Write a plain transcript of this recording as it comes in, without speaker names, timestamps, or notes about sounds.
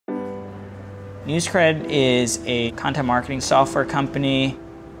NewsCred is a content marketing software company.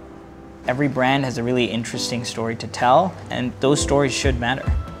 Every brand has a really interesting story to tell, and those stories should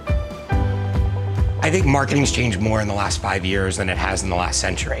matter. I think marketing's changed more in the last 5 years than it has in the last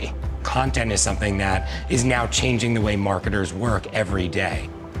century. Content is something that is now changing the way marketers work every day.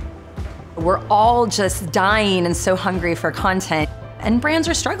 We're all just dying and so hungry for content, and brands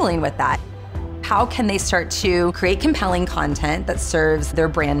are struggling with that. How can they start to create compelling content that serves their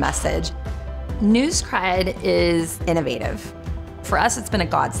brand message? NewsCred is innovative. For us, it's been a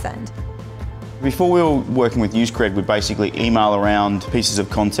godsend. Before we were working with NewsCred, we'd basically email around pieces of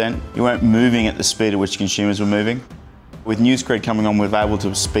content. You weren't moving at the speed at which consumers were moving. With NewsCred coming on, we've been able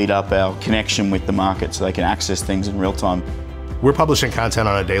to speed up our connection with the market so they can access things in real time. We're publishing content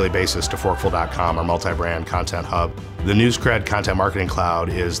on a daily basis to Forkful.com, our multi-brand content hub. The NewsCred Content Marketing Cloud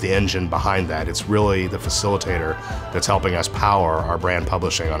is the engine behind that. It's really the facilitator that's helping us power our brand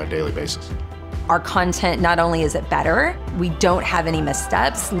publishing on a daily basis. Our content, not only is it better, we don't have any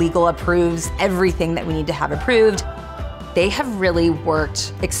missteps. Legal approves everything that we need to have approved. They have really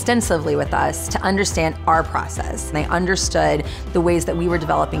worked extensively with us to understand our process. They understood the ways that we were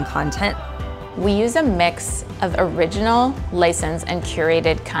developing content. We use a mix of original, licensed, and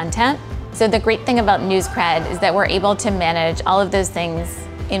curated content. So the great thing about NewsCred is that we're able to manage all of those things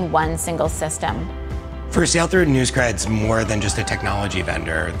in one single system. For Sailthrough, NewsCred's more than just a technology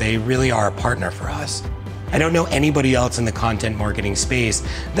vendor. They really are a partner for us. I don't know anybody else in the content marketing space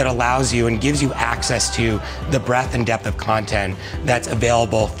that allows you and gives you access to the breadth and depth of content that's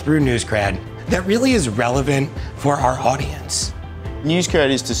available through NewsCred that really is relevant for our audience. NewsCred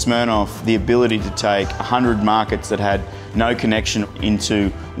is to Smirnoff the ability to take 100 markets that had no connection into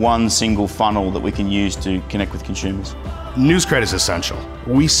one single funnel that we can use to connect with consumers. NewsCred is essential.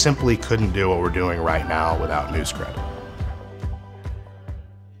 We simply couldn't do what we're doing right now without NewsCred.